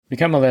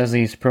Become a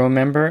Leslie's Pro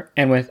member,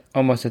 and with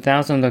almost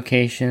 1,000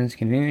 locations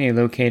conveniently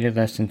located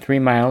less than 3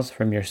 miles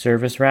from your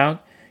service route,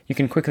 you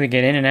can quickly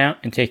get in and out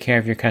and take care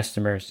of your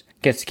customers.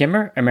 Get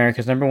Skimmer,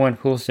 America's #1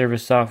 pool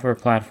service software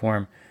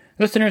platform.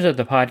 Listeners of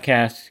the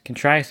podcast can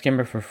try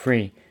Skimmer for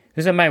free.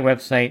 Visit my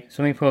website,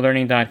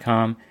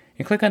 swimmingpoollearning.com,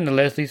 and click on the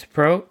Leslie's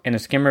Pro and the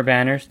Skimmer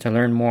banners to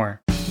learn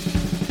more.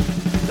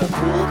 The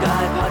Pool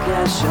Guy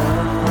Podcast Show.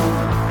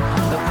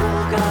 The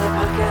Pool Guy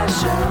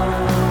Podcast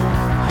Show.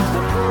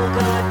 The Pool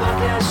Guy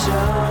Podcast Show.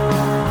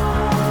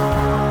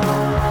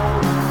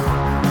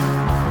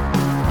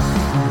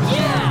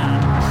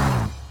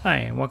 Yeah! Hi,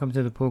 and welcome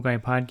to the Pool Guy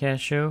Podcast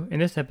Show. In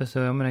this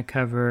episode, I'm going to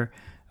cover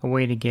a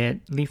way to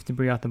get leaf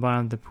debris off the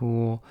bottom of the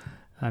pool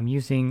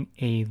using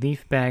a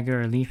leaf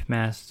bagger or leaf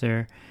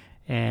master.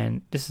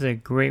 And this is a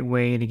great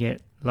way to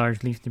get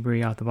large leaf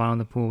debris off the bottom of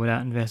the pool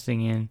without investing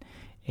in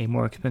a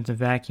more expensive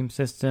vacuum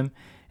system.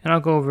 And I'll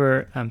go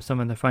over some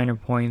of the finer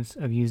points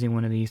of using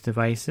one of these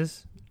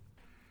devices.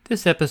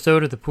 This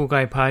episode of the Pool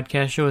Guy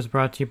Podcast Show is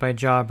brought to you by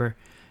Jobber.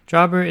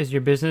 Jobber is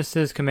your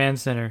business's command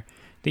center.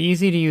 The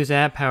easy-to-use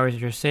app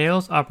powers your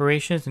sales,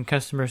 operations, and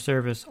customer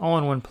service all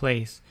in one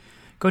place.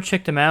 Go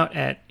check them out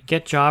at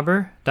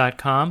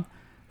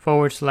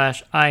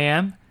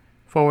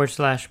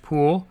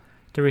getjobber.com/IM/pool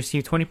to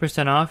receive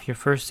 20% off your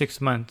first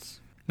 6 months.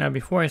 Now,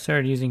 before I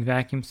started using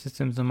vacuum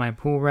systems on my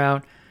pool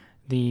route,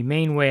 the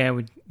main way I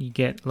would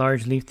get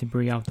large leaf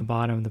debris off the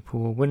bottom of the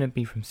pool wouldn't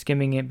be from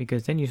skimming it,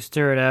 because then you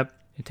stir it up.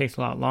 It takes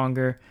a lot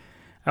longer.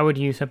 I would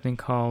use something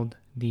called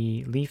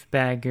the leaf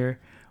bagger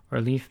or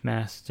leaf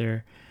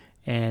master.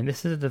 And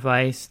this is a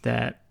device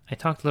that I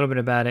talked a little bit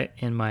about it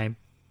in my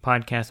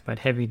podcast about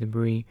heavy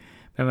debris,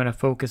 but I'm going to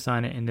focus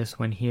on it in this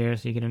one here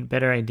so you get a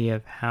better idea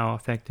of how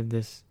effective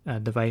this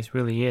device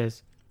really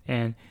is.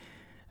 And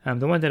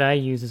the one that I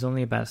use is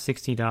only about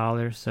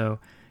 $60, so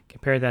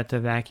compare that to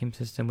a vacuum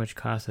system which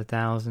costs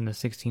 $1,000 to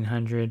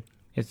 $1,600.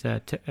 It's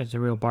a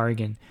real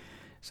bargain.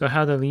 So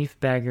how the leaf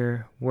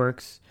bagger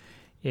works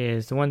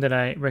is, the one that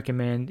I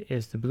recommend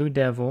is the Blue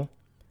Devil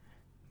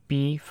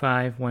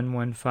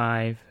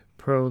B5115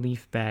 Pro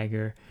Leaf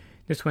Bagger.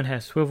 This one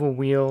has swivel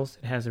wheels.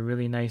 It has a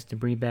really nice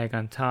debris bag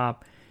on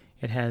top.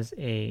 It has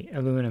a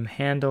aluminum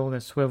handle that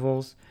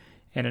swivels,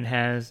 and it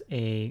has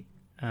a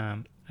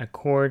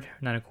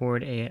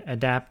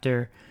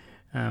adapter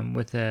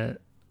with a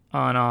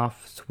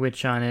on-off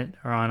switch on it,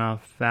 or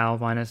on-off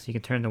valve on it, so you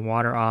can turn the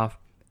water off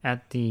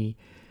at the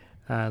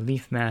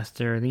leaf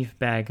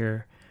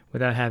bagger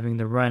without having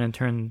to run and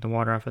turn the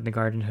water off at the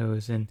garden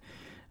hose. And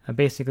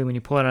basically, when you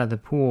pull it out of the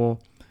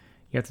pool,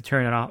 you have to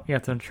turn it off. You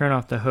have to turn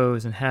off the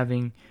hose, and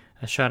having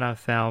a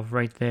shut-off valve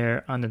right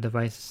there on the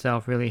device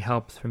itself really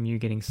helps from you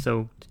getting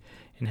soaked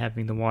and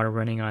having the water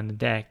running on the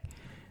deck.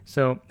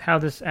 So how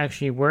this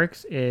actually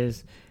works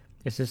is,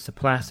 it's just a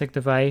plastic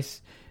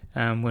device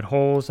with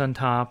holes on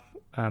top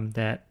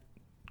that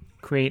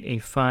create a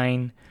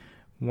fine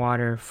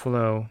water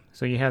flow.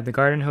 So you have the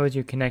garden hose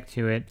you connect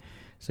to it.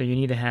 So you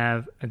need to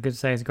have a good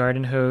sized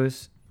garden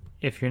hose.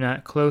 If you're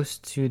not close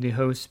to the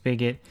hose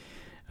spigot,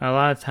 a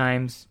lot of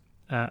times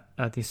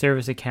at the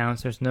service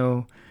accounts, there's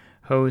no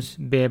hose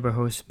bib or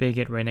hose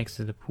spigot right next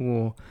to the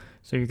pool.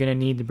 So you're going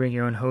to need to bring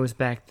your own hose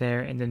back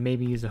there, and then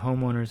maybe use a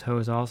homeowner's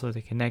hose also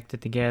to connect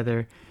it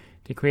together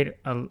to create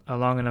a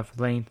long enough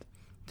length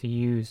to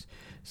use.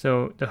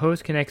 So the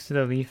hose connects to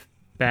the leaf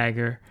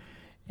bagger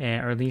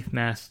or leaf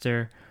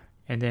master,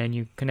 and then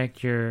you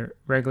connect your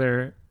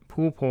regular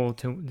pool pole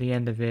to the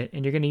end of it,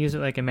 and you're going to use it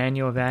like a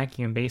manual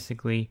vacuum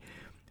basically,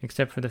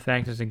 except for the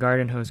fact there's a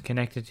garden hose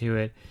connected to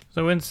it.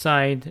 So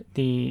inside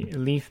the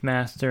leaf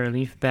master or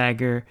leaf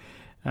bagger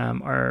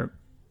are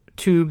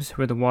tubes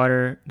where the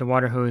water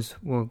hose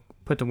will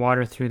put the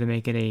water through to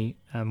make it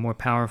a more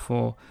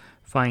powerful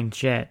fine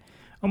jet,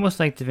 almost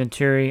like the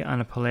Venturi on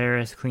a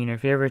Polaris cleaner.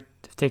 If you ever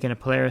taken a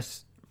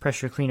Polaris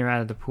pressure cleaner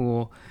out of the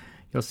pool,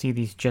 you'll see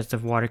these jets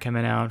of water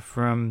coming out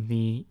from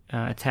the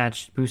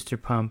attached booster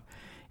pump,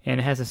 and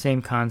it has the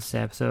same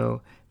concept.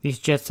 So these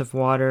jets of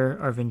water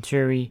or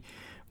Venturi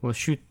will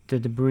shoot the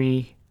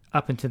debris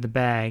up into the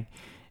bag,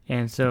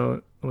 and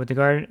so with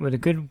a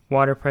good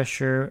water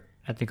pressure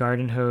at the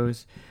garden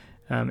hose,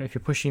 if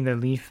you're pushing the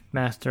leaf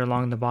master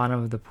along the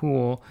bottom of the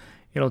pool,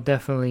 it'll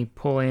definitely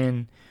pull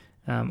in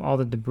all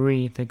the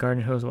debris. The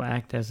garden hose will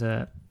act as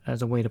a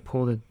way to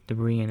pull the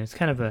debris in. It's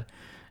kind of a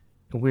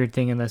weird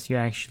thing unless you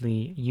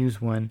actually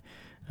use one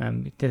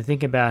to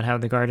think about how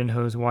the garden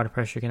hose water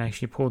pressure can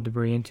actually pull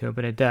debris into it,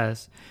 but it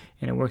does,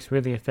 and it works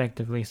really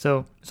effectively.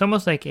 So it's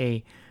almost like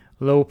a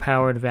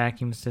low-powered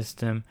vacuum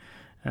system.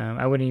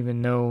 I wouldn't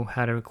even know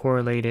how to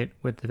correlate it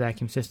with the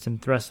vacuum system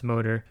thrust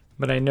motor,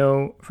 but I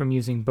know from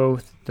using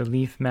both the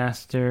Leaf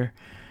Master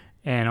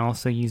and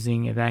also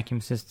using a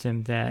vacuum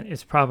system that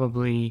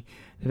the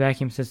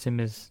vacuum system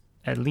is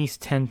at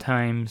least 10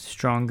 times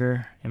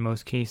stronger in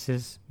most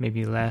cases,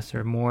 maybe less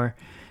or more,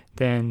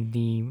 than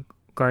the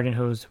garden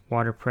hose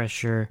water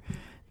pressure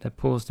that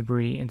pulls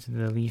debris into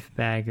the leaf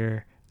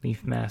bagger,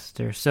 Leaf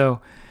Master.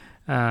 So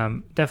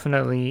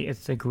definitely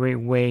it's a great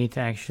way to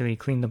actually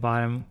clean the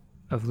bottom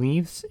of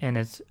leaves, and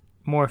it's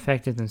more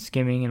effective than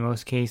skimming in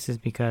most cases,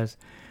 because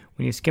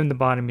when you skim the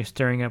bottom, you're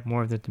stirring up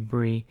more of the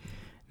debris.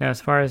 Now,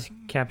 as far as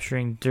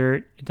capturing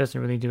dirt, it doesn't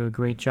really do a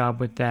great job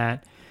with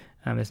that.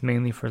 It's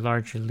mainly for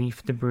larger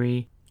leaf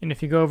debris. And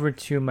if you go over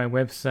to my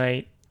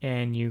website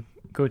and you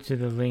go to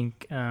the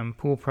link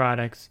Pool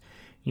Products,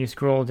 you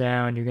scroll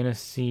down, you're going to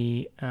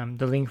see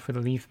the link for the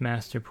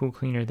LeafMaster Pool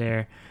Cleaner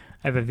there.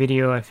 I have a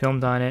video I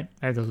filmed on it.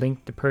 I have the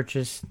link to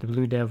purchase the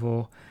Blue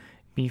Devil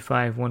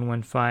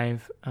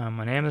B5115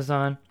 on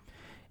Amazon.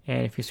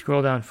 And if you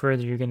scroll down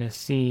further, you're going to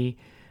see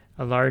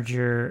a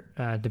larger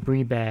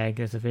debris bag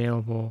that's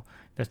available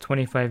that's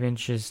 25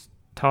 inches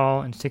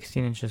tall and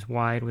 16 inches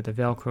wide with a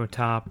Velcro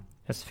top.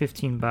 That's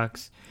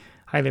 $15.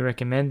 Highly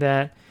recommend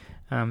that.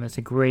 It's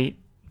a great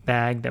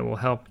bag that will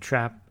help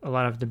trap a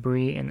lot of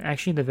debris, and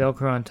actually the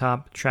Velcro on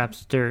top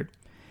traps dirt.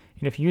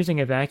 And if you're using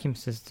a vacuum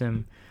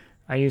system,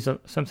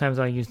 sometimes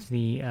I'll use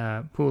the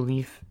Pool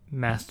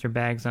LeafMaster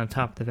bags on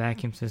top of the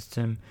vacuum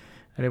system.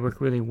 They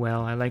work really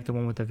well. I like the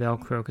one with the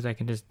Velcro because I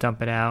can just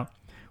dump it out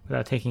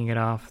without taking it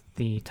off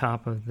the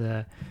top of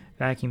the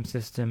vacuum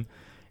system.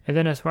 And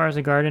then as far as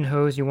a garden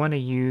hose, you want to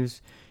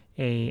use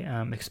a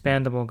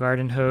expandable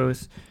garden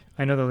hose.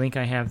 I know the link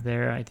I have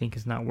there I think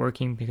is not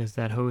working because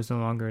that hose no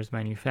longer is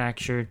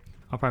manufactured.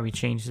 I'll probably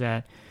change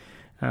that.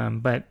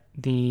 But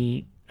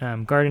the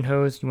garden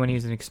hose, you want to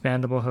use an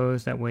expandable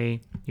hose. That way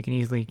you can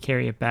easily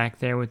carry it back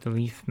there with the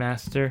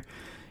LeafMaster.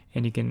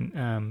 And you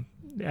can,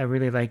 I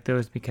really like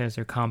those because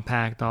they're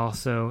compact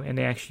also, and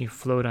they actually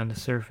float on the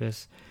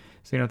surface.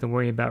 So you don't have to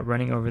worry about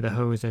running over the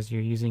hose as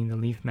you're using the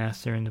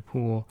LeafMaster in the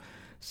pool.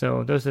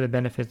 So those are the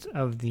benefits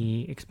of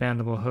the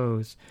expandable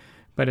hose.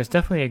 But it's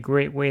definitely a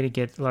great way to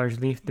get large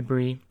leaf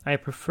debris. I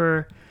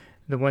prefer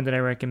the one that I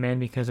recommend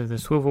because of the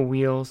swivel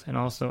wheels and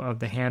also of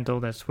the handle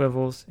that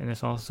swivels. And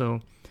it's also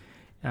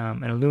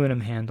an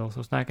aluminum handle, so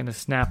it's not going to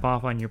snap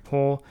off on your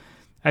pole.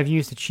 I've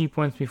used the cheap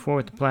ones before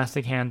with the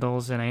plastic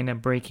handles, and I end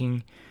up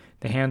breaking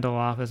the handle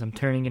off as I'm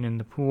turning it in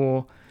the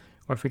pool.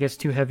 Or if it gets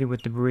too heavy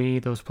with debris,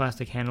 those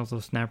plastic handles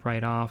will snap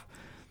right off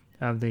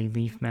of the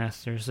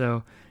LeafMaster.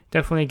 So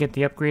definitely get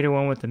the upgraded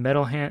one with the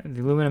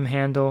the aluminum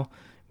handle,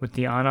 with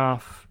the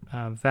on-off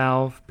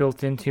valve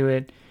built into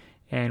it,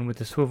 and with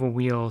the swivel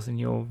wheels, and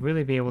you'll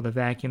really be able to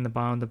vacuum the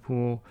bottom of the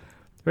pool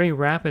very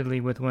rapidly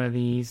with one of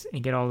these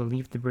and get all the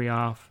leaf debris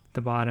off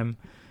the bottom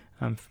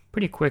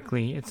pretty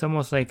quickly. It's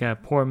almost like a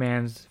poor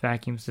man's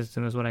vacuum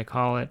system is what I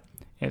call it.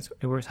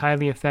 It works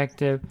highly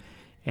effective,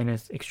 and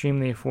it's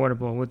extremely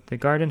affordable. With the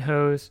garden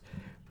hose,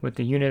 with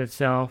the unit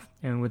itself,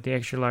 and with the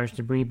extra large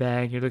debris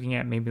bag, you're looking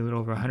at maybe a little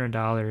over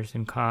 $100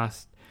 in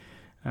cost.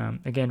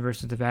 Again,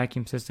 versus the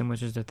vacuum system,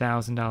 which is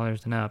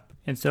 $1,000 and up.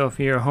 And so if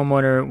you're a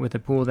homeowner with a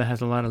pool that has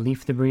a lot of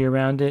leaf debris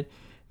around it,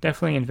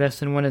 definitely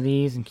invest in one of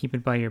these and keep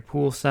it by your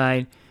pool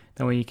side.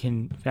 That way you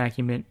can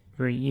vacuum it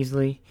very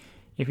easily.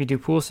 If you do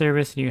pool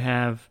service and you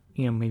have,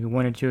 maybe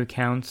one or two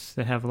accounts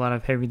that have a lot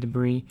of heavy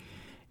debris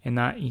and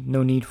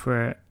no need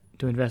to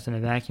invest in a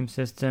vacuum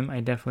system, I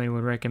definitely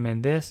would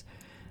recommend this.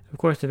 Of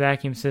course, the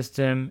vacuum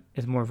system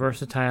is more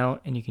versatile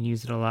and you can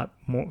use it a lot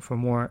more for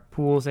more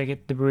pools that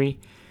get debris.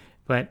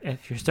 But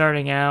if you're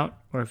starting out,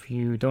 or if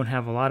you don't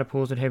have a lot of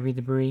pools with heavy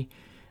debris,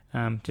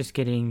 just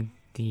getting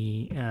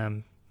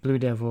the Blue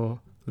Devil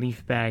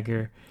Leaf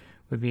Bagger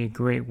would be a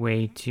great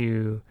way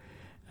to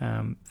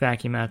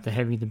vacuum out the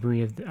heavy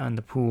debris on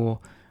the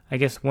pool. I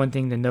guess one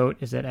thing to note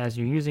is that as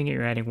you're using it,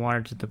 you're adding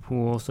water to the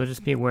pool. So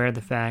just be aware of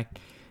the fact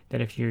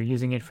that if you're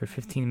using it for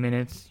 15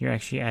 minutes, you're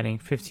actually adding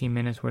 15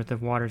 minutes worth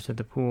of water to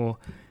the pool,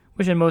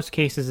 which in most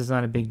cases is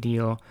not a big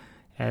deal,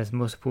 as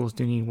most pools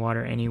do need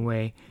water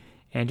anyway.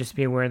 And just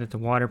be aware that the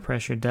water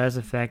pressure does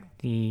affect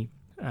the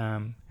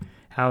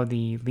how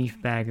the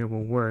leaf bagger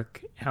will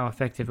work, how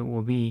effective it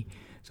will be.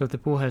 So if the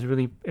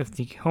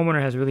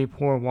homeowner has really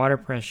poor water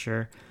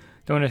pressure,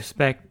 don't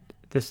expect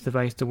this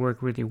device to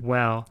work really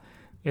well.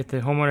 If the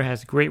homeowner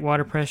has great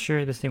water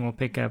pressure, this thing will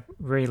pick up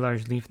very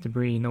large leaf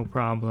debris, no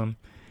problem.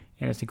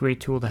 And it's a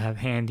great tool to have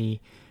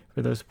handy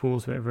for those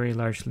pools with very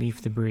large leaf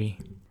debris.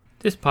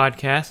 This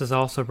podcast is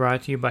also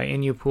brought to you by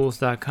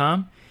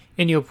InyoPools.com.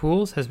 Inyo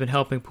Pools has been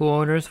helping pool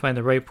owners find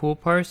the right pool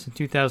parts since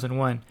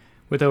 2001.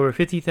 With over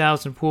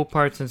 50,000 pool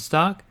parts in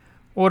stock,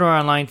 order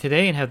online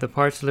today and have the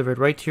parts delivered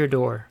right to your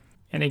door.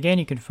 And again,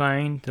 you can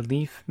find the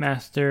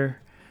LeafMaster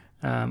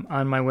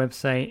on my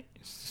website.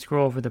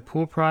 Scroll over the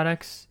pool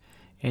products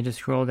and just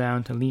scroll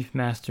down to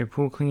LeafMaster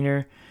Pool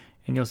Cleaner,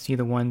 and you'll see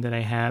the one that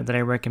I have that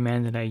I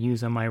recommend that I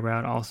use on my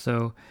route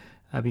also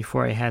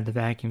before I had the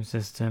vacuum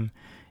system.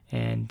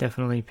 And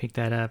definitely pick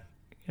that up.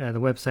 The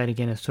website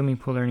again is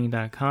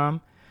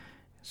swimmingpoollearning.com.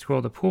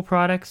 Scroll to pool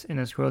products and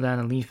then scroll down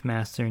to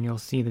LeafMaster, and you'll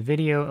see the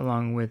video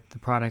along with the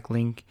product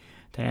link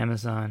to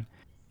Amazon.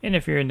 And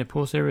if you're in the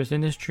pool service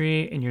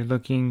industry and you're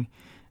looking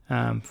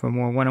for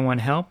more one-on-one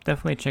help,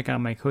 definitely check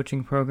out my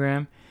coaching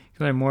program. You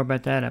can learn more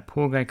about that at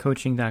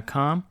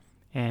poolguycoaching.com.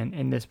 And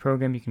in this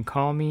program, you can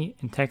call me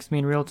and text me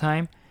in real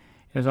time.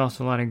 There's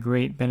also a lot of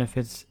great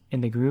benefits in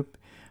the group,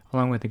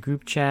 along with the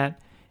group chat,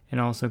 and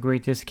also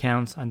great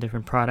discounts on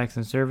different products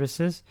and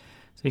services.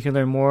 So you can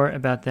learn more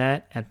about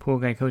that at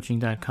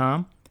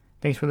poolguycoaching.com.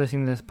 Thanks for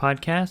listening to this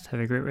podcast. Have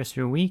a great rest of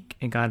your week,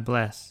 and God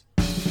bless.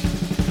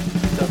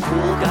 The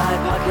Pool Guy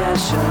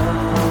Podcast Show.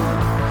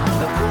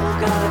 The Pool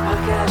Guy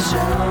Podcast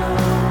Show.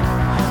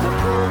 The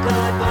Pool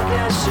Guy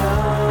Podcast Show.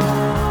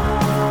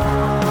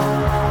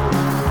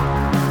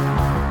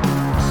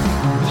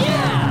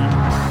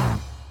 Yeah!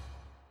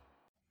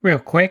 Real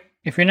quick,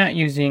 if you're not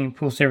using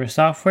pool service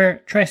software,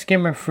 try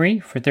Skimmer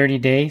free for 30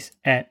 days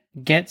at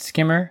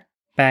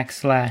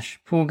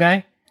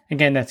getskimmer.com/poolguy.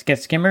 Again, that's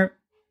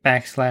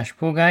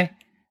getskimmer.com/poolguy.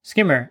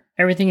 Skimmer,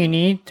 everything you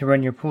need to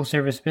run your pool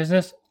service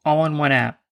business all in one app.